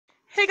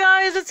Hey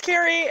guys, it's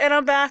Carrie, and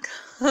I'm back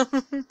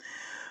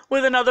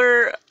with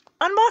another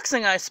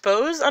unboxing, I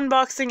suppose.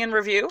 Unboxing and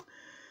review.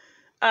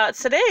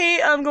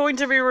 Today, I'm going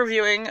to be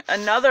reviewing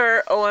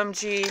another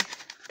O.M.G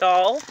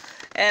doll,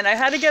 and I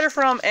had to get her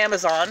from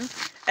Amazon,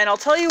 and I'll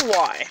tell you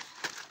why.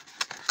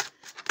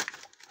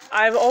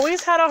 I've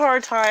always had a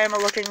hard time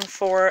looking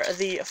for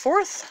the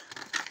fourth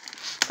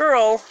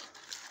girl.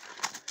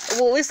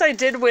 Well, at least I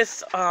did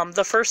with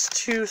the first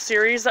two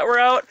series that were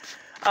out.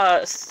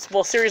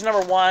 Well, series number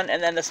 1,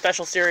 and then the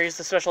special series,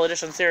 the special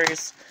edition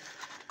series,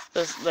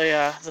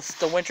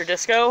 the Winter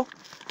Disco.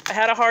 I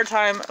had a hard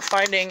time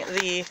finding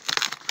the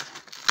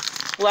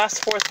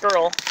last fourth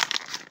girl,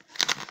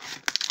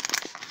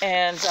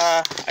 and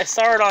I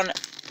saw it on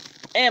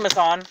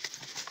Amazon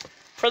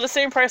for the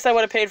same price I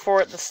would have paid for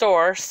it at the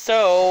store,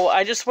 so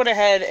I just went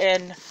ahead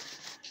and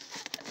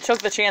took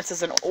the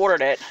chances and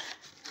ordered it.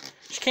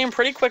 She came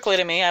pretty quickly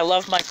to me. I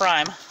love my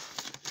Prime.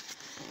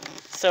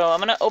 So I'm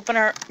gonna open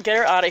her, get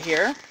her out of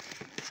here.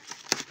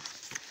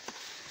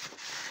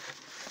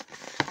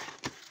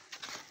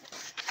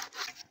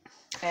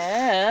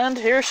 And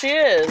here she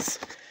is.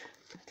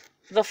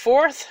 The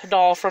fourth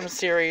doll from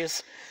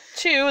series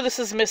 2. This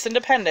is Miss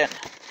Independent.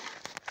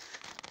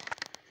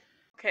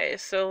 Okay,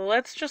 so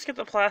let's just get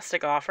the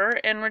plastic off her,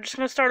 and we're just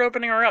gonna start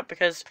opening her up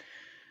because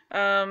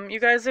you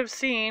guys have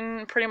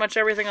seen pretty much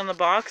everything on the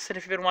box, and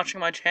if you've been watching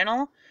my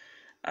channel,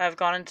 I've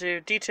gone into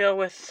detail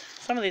with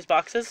some of these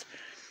boxes.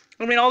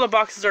 I mean, all the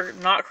boxes are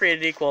not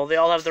created equal. They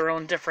all have their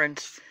own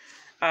different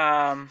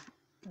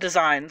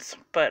designs.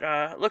 But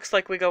it looks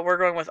like we're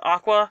going with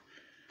aqua,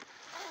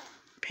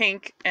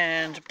 pink,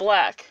 and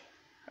black.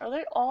 Are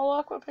they all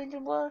aqua, pink,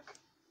 and black?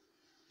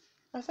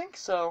 I think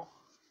so.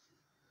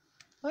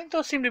 I think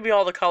those seem to be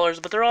all the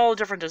colors, but they're all a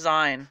different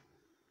design.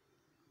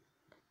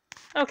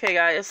 Okay,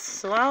 guys.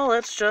 So now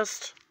let's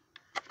just...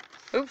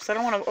 Oops, I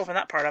don't want to open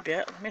that part up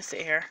yet. Let me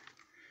see here.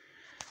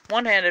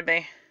 One-handed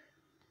me.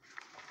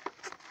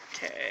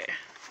 Okay.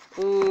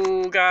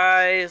 Ooh,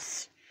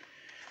 guys.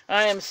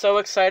 I am so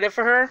excited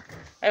for her.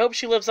 I hope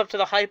she lives up to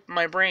the hype in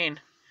my brain.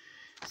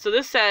 So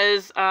this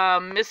says,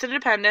 Miss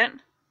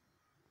Independent,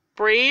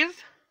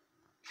 brave,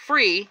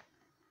 free,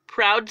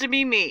 proud to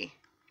be me,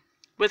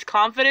 with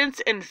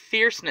confidence and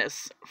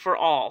fierceness for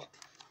all.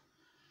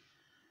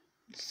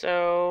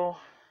 So,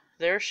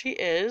 there she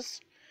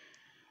is.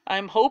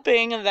 I'm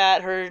hoping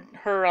that her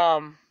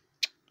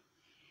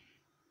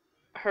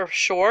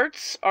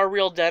shorts are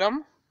real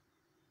denim.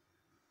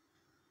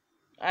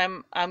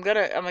 I'm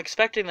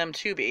expecting them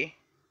to be.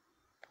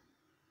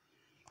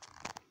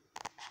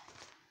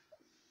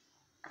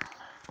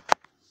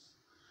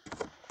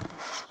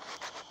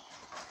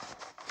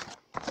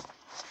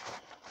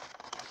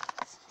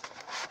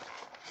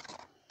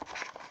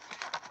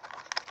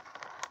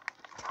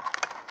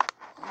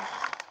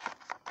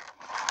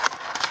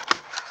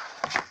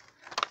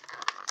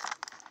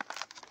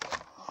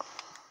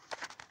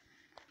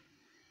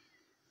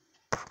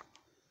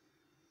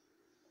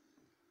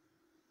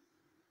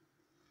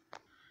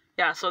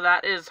 Yeah, so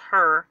that is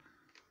her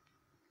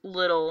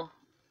little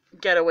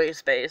getaway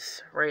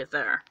space right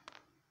there.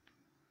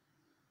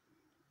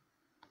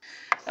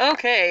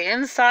 Okay,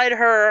 inside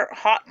her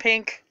hot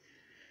pink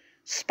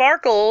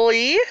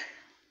sparkly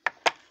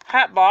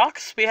hat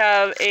box, we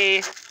have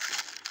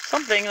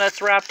something that's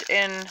wrapped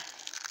in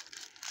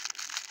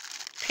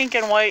pink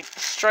and white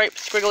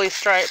stripes, squiggly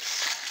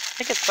stripes. I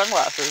think it's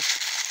sunglasses.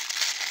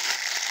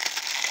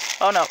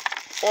 Oh no.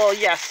 Well,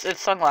 yes,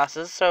 it's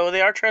sunglasses, so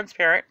they are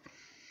transparent.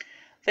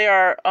 They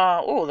are,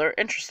 oh, they're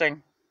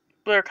interesting.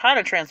 They're kind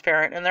of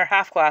transparent, and they're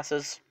half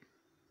glasses.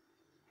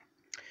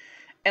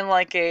 And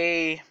like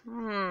a,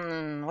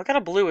 what kind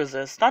of blue is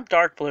this? Not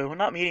dark blue,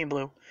 not medium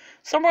blue.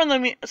 Somewhere in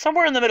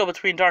the middle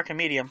between dark and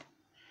medium.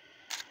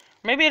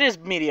 Maybe it is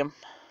medium.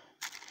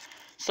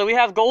 So we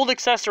have gold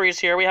accessories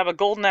here. We have a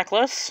gold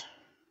necklace.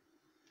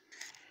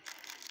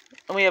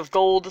 And we have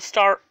gold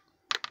star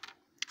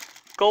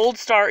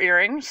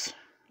earrings.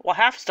 Well,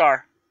 half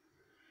star.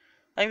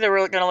 I think they're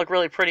really going to look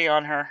really pretty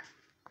on her.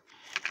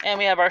 And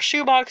we have our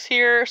shoebox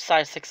here,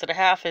 size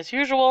 6.5 as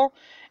usual.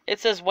 It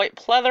says white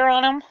pleather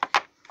on them.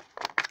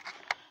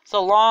 It's a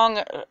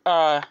long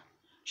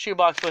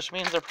shoebox, which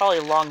means they're probably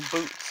long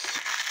boots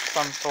of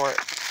some sort.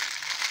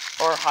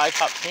 Or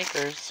high-top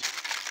sneakers.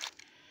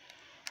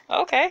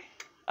 Okay.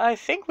 I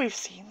think we've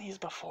seen these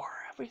before.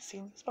 Have we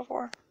seen these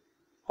before?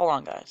 Hold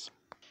on, guys.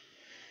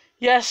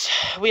 Yes,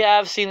 we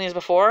have seen these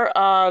before.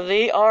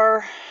 They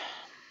are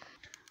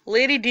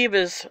Lady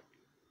Diva's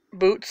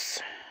boots,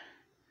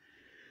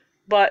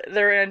 but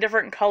they're in a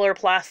different color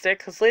plastic,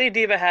 because Lady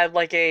Diva had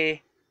like a,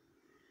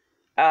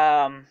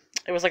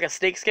 it was like a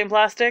snakeskin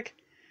plastic,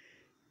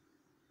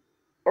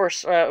 or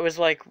it was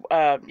like,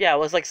 yeah, it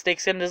was like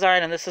snakeskin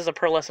design, and this is a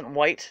pearlescent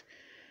white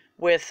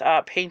with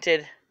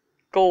painted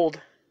gold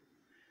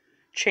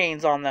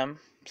chains on them,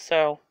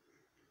 so,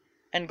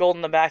 and gold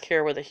in the back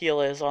here where the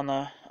heel is on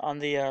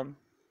the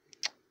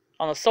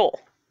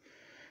sole.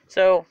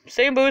 So,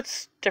 same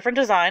boots, different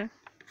design.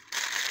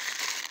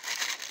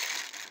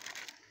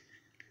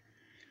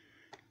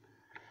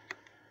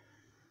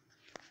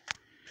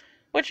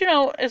 which, you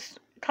know, is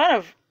kind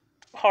of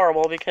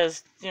horrible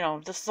because, you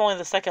know, this is only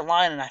the second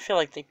line, and I feel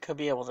like they could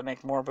be able to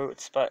make more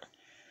boots, but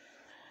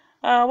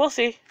we'll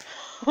see.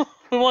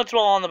 We won't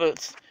dwell on the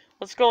boots.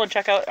 Let's go and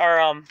check out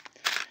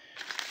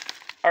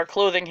our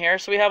clothing here.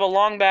 So we have a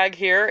long bag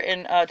here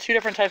in 2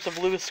 different types of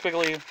blue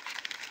squiggly.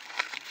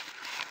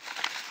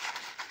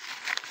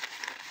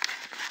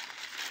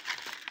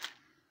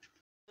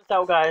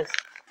 So guys,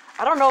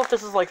 I don't know if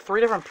this is like 3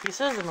 different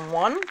pieces in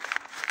one,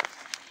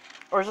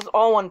 or is this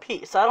all one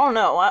piece? I don't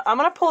know. I'm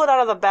gonna pull it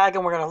out of the bag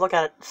and we're gonna look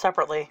at it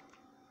separately.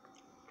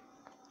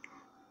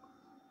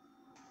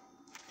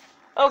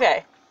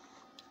 Okay,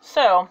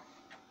 so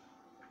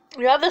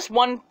you have this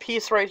one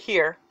piece right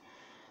here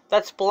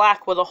that's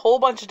black with a whole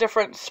bunch of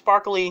different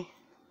sparkly.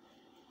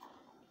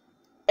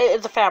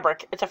 It's a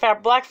fabric. It's a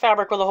black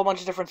fabric with a whole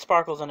bunch of different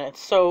sparkles in it. It's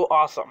so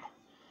awesome.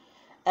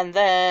 And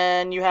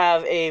then you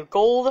have a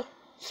gold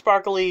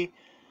sparkly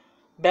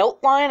belt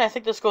line. I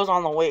think this goes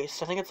on the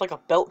waist. I think it's like a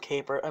belt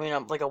cape, or I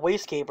mean, like a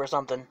waist cape or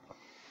something.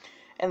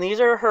 And these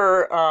are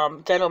her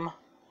denim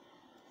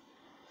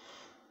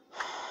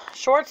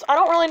shorts. I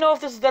don't really know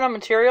if this is denim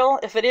material.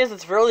 If it is,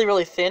 it's really,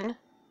 really thin.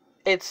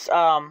 It's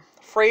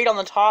frayed on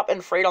the top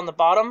and frayed on the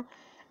bottom.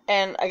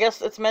 And I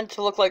guess it's meant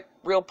to look like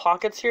real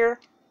pockets here.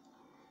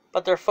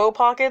 But they're faux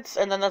pockets.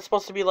 And then that's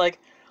supposed to be like,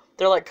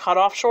 they're like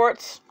cut-off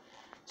shorts.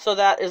 So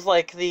that is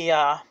like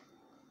the,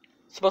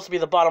 supposed to be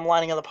the bottom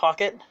lining of the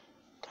pocket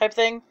type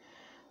thing.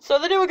 So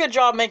they do a good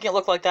job making it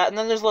look like that. And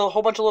then there's a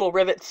whole bunch of little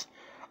rivets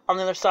on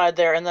the other side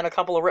there. And then a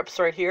couple of rips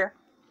right here.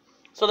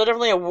 So they're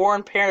definitely a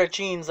worn pair of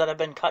jeans that have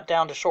been cut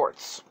down to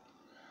shorts.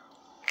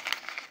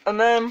 And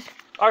then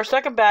our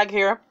second bag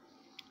here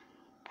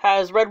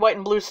has red, white,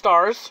 and blue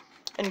stars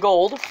in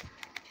gold.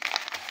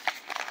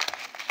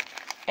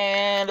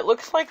 And it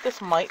looks like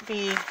this might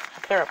be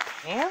a pair of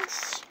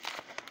pants.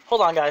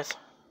 Hold on, guys.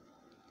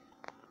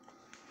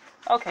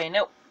 Okay,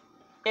 nope.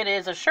 It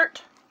is a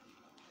shirt.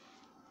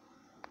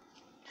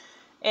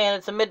 And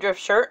it's a midriff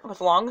shirt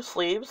with long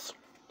sleeves.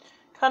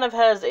 Kind of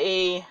has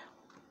a,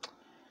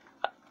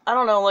 I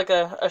don't know, like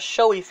a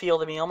showy feel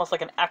to me, almost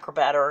like an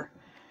acrobat or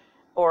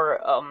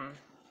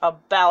a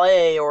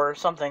ballet or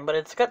something. But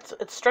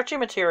it's stretchy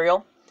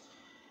material.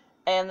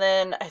 And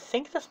then I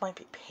think this might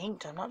be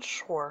paint. I'm not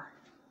sure.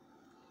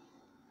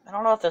 I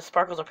don't know if the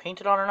sparkles are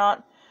painted on or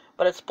not,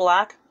 but it's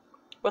black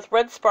with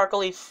red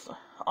sparklies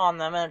on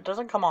them, and it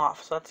doesn't come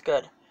off, so that's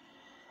good.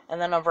 And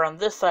then over on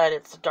this side,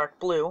 it's dark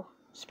blue,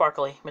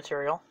 sparkly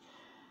material.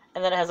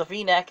 And then it has a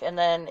V-neck, and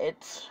then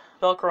it's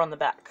Velcro on the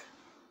back.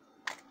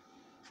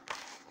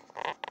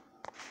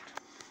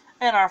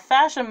 And our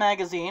fashion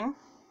magazine.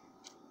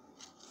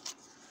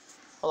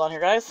 Hold on here,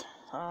 guys.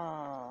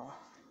 Our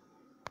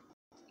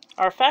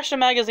fashion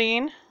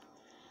magazine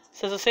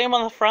says the same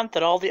on the front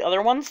that all the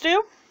other ones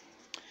do.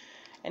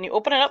 And you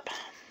open it up.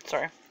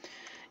 Sorry.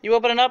 You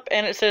open it up,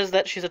 and it says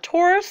that she's a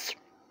Taurus.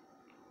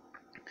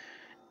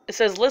 It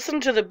says,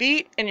 listen to the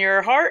beat in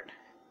your heart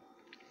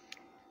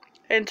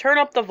and turn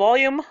up the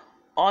volume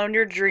on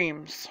your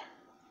dreams.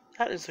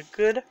 That is a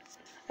good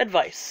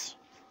advice.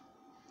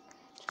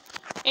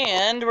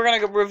 And we're going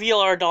to reveal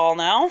our doll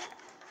now.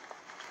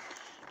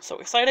 So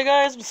excited,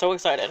 guys. I'm so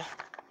excited.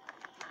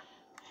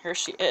 Here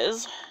she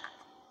is.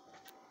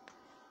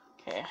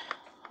 Okay.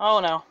 Oh,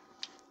 no.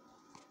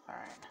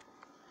 Alright.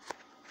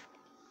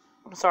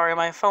 I'm sorry,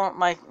 my phone,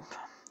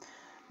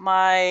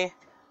 my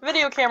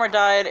video camera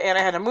died, and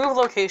I had to move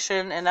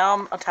location, and now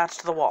I'm attached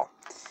to the wall.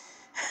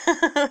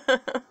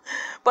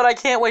 But I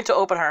can't wait to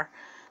open her.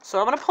 So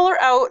I'm going to pull her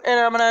out, and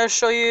I'm going to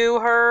show you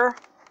her.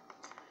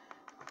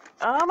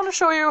 I'm going to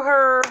show you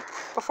her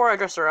before I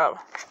dress her up.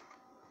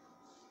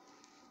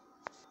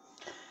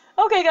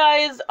 Okay,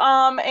 guys,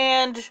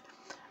 and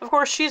of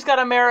course she's got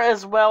a mirror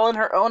as well in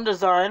her own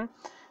design.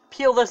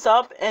 Peel this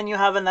up, and you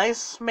have a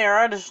nice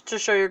mirror to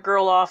show your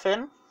girl off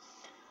in.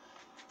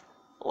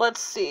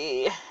 Let's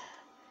see.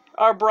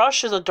 Our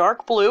brush is a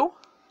dark blue,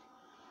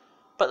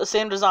 but the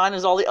same design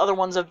as all the other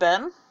ones have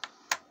been.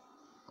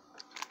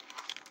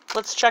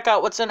 Let's check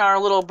out what's in our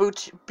little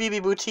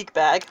BB Boutique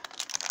bag.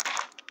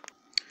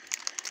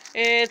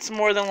 It's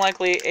more than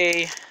likely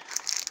a...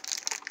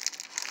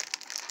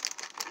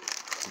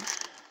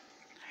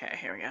 Okay,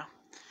 here we go.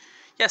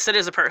 Yes, it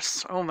is a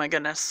purse. Oh my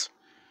goodness.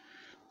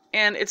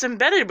 And it's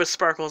embedded with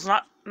sparkles,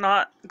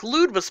 not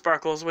glued with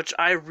sparkles, which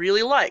I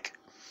really like.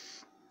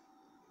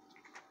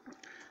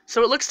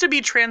 So it looks to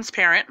be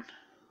transparent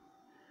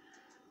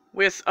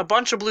with a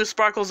bunch of blue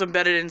sparkles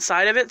embedded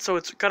inside of it, so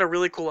it's got a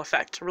really cool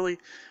effect, really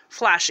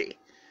flashy.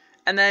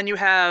 And then you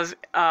have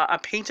a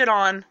painted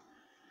on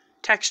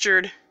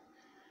textured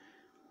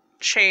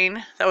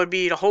chain that would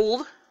be to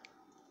hold,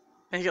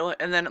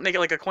 and then make it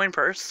like a coin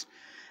purse.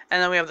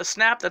 And then we have the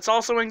snap that's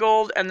also in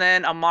gold, and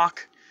then a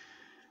mock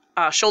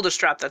shoulder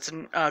strap that's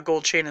in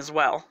gold chain as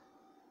well.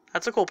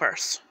 That's a cool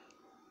purse.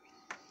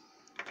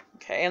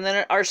 Okay, and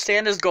then our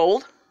stand is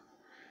gold.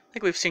 I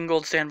think we've seen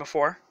gold stand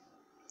before.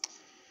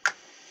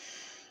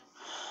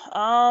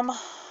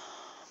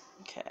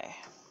 Okay.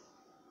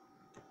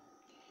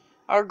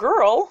 Our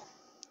girl.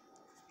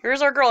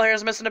 Here's our girl.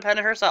 Here's Miss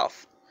Independent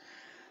herself.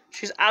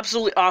 She's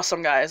absolutely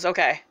awesome, guys.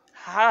 Okay.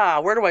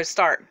 Where do I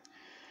start?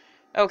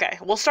 Okay,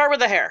 we'll start with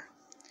the hair.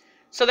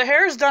 So the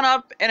hair is done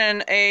up in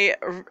a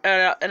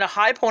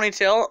high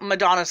ponytail,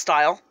 Madonna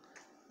style.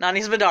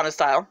 90s Madonna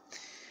style.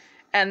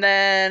 And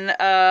then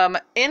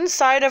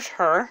inside of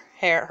her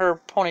hair, her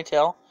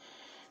ponytail,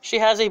 she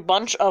has a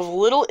bunch of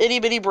little itty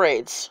bitty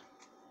braids.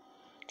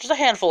 Just a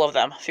handful of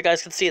them, if you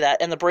guys can see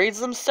that. And the braids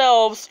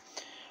themselves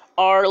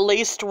are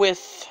laced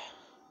with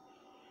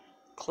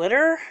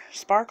glitter?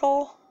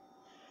 Sparkle?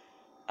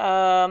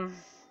 Glitter?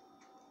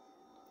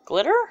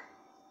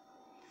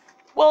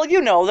 Well,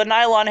 you know, the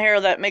nylon hair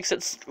that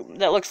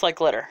that looks like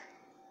glitter.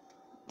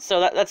 So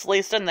that's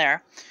laced in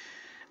there.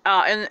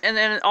 And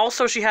then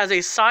also she has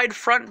a side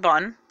front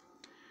bun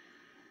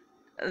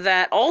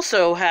that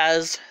also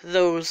has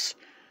those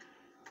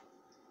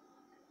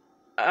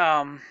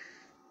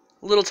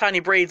little tiny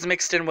braids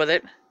mixed in with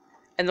it.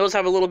 And those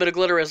have a little bit of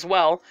glitter as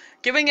well,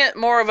 giving it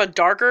more of a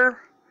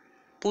darker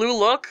blue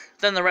look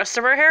than the rest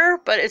of her hair,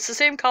 but it's the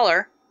same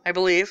color, I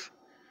believe.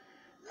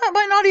 That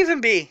might not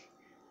even be.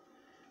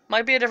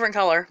 Might be a different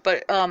color,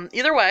 but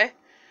either way,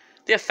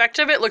 the effect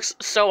of it looks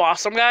so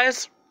awesome,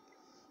 guys.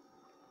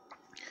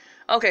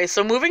 Okay,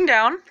 so moving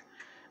down,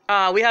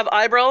 we have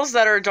eyebrows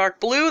that are dark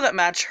blue that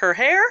match her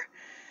hair.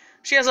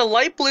 She has a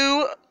light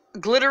blue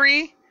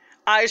glittery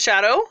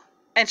eyeshadow,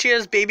 and she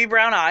has baby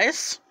brown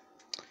eyes.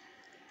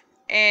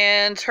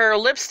 And her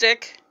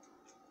lipstick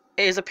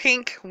is a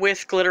pink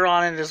with glitter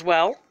on it as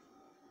well.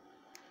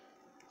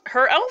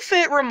 Her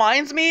outfit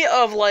reminds me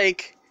of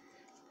like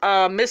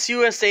a Miss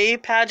USA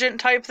pageant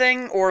type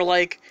thing, or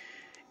like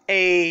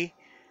a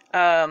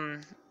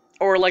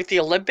or like the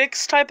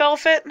Olympics type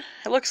outfit.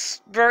 It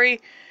looks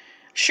very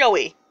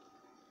showy.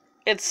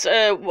 It's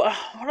what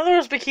are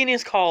those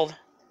bikinis called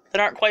that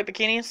aren't quite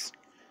bikinis?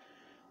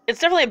 It's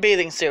definitely a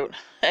bathing suit.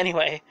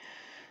 Anyway,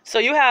 so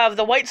you have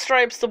the white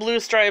stripes, the blue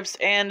stripes,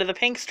 and the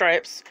pink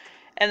stripes.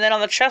 And then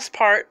on the chest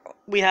part,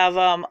 we have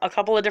a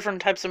couple of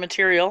different types of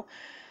material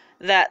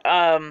that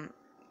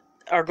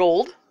are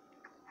gold.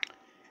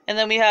 And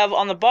then we have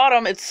on the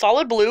bottom, it's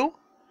solid blue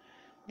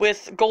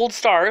with gold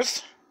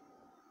stars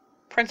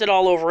printed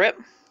all over it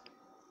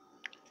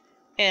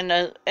in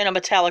a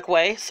metallic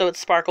way, so it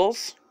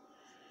sparkles.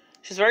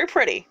 She's very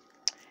pretty.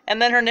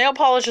 And then her nail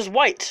polish is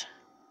white.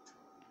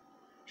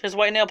 She has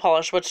white nail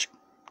polish, which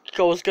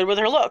goes good with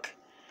her look.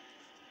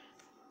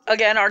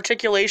 Again,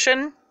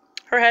 articulation.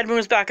 Her head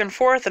moves back and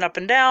forth and up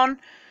and down.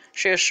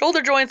 She has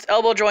shoulder joints,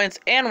 elbow joints,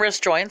 and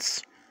wrist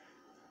joints.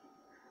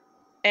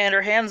 And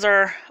her hands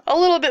are a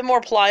little bit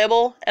more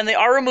pliable, and they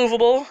are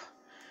removable,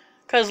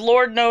 because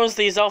Lord knows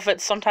these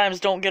outfits sometimes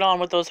don't get on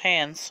with those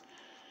hands.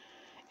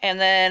 And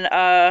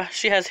then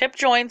she has hip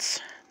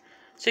joints,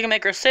 so you can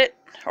make her sit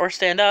or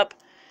stand up,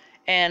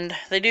 and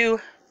they do.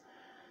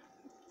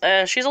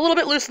 She's a little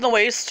bit loose in the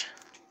waist,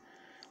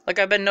 like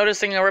I've been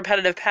noticing a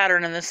repetitive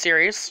pattern in this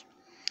series.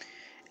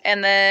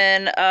 And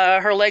then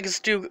her legs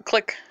do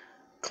click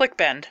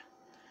bend,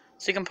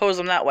 so you can pose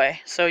them that way.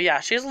 So yeah,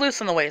 she's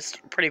loose in the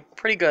waist,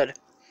 pretty good.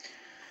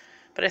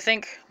 But I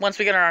think once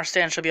we get on our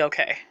stand, she'll be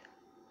okay.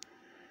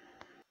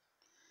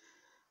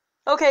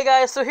 Okay,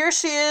 guys, so here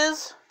she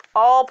is,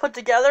 all put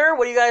together.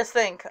 What do you guys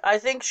think? I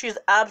think she's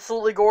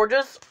absolutely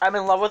gorgeous. I'm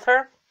in love with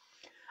her.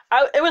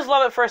 It was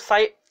love at first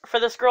sight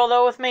for this girl,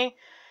 though, with me.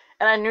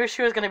 And I knew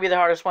she was going to be the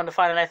hardest one to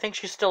find, and I think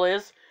she still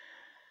is.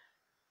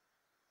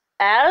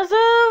 As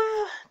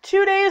of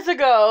 2 days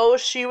ago,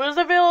 she was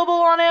available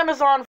on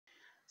Amazon.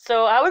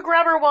 So I would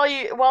grab her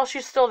while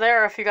she's still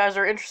there if you guys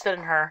are interested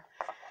in her.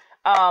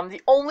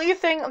 The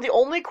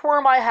only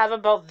quirm I have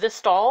about this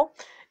doll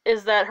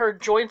is that her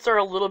joints are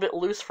a little bit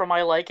loose for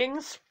my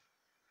likings.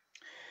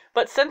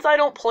 But since I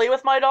don't play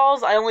with my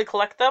dolls, I only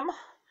collect them.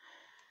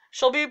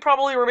 She'll be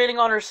probably remaining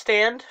on her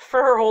stand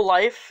for her whole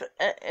life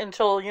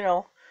until, you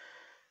know,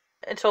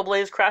 until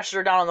Blaze crashes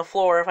her down on the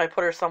floor if I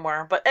put her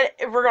somewhere. But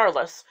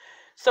regardless,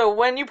 so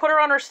when you put her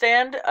on her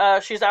stand,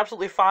 she's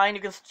absolutely fine.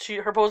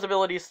 Her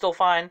posability is still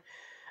fine.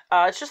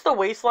 It's just the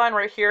waistline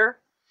right here,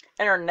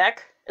 and her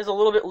neck is a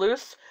little bit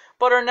loose.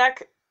 But her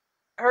neck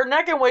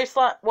and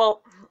waistline,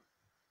 well,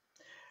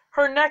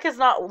 her neck is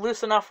not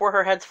loose enough where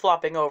her head's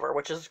flopping over,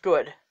 which is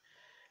good,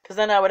 because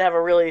then I would have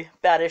a really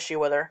bad issue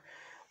with her.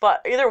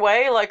 But either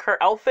way, like,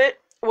 her outfit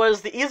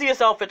was the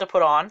easiest outfit to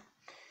put on.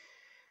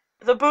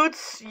 The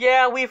boots,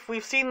 yeah,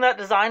 we've seen that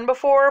design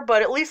before,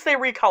 but at least they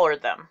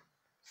recolored them.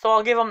 So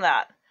I'll give them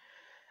that.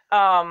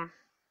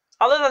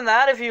 Other than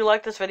that, if you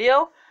like this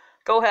video,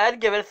 go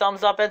ahead, give it a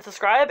thumbs up and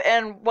subscribe.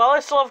 And while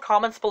I still have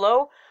comments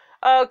below,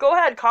 go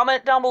ahead,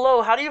 comment down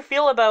below. How do you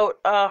feel about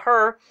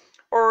her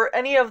or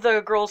any of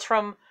the girls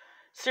from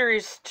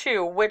Series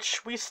 2,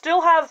 which we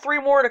still have 3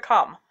 more to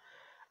come.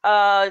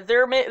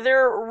 They're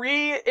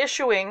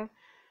reissuing,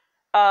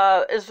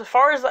 as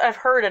far as I've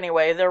heard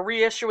anyway, they're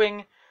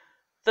reissuing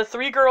the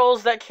 3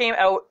 girls that came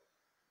out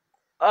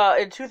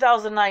in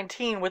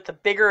 2019 with the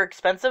bigger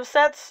expensive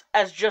sets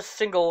as just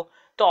single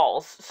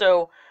dolls.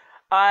 So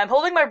I'm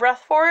holding my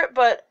breath for it,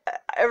 but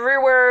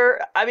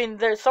everywhere, I mean,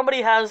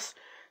 somebody has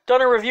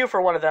done a review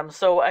for one of them,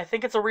 so I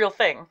think it's a real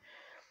thing.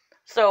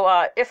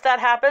 So if that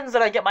happens,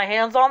 that I get my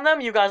hands on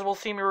them, you guys will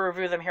see me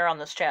review them here on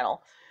this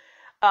channel.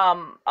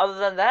 Other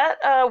than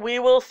that, we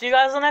will see you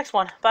guys in the next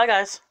one. Bye,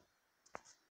 guys.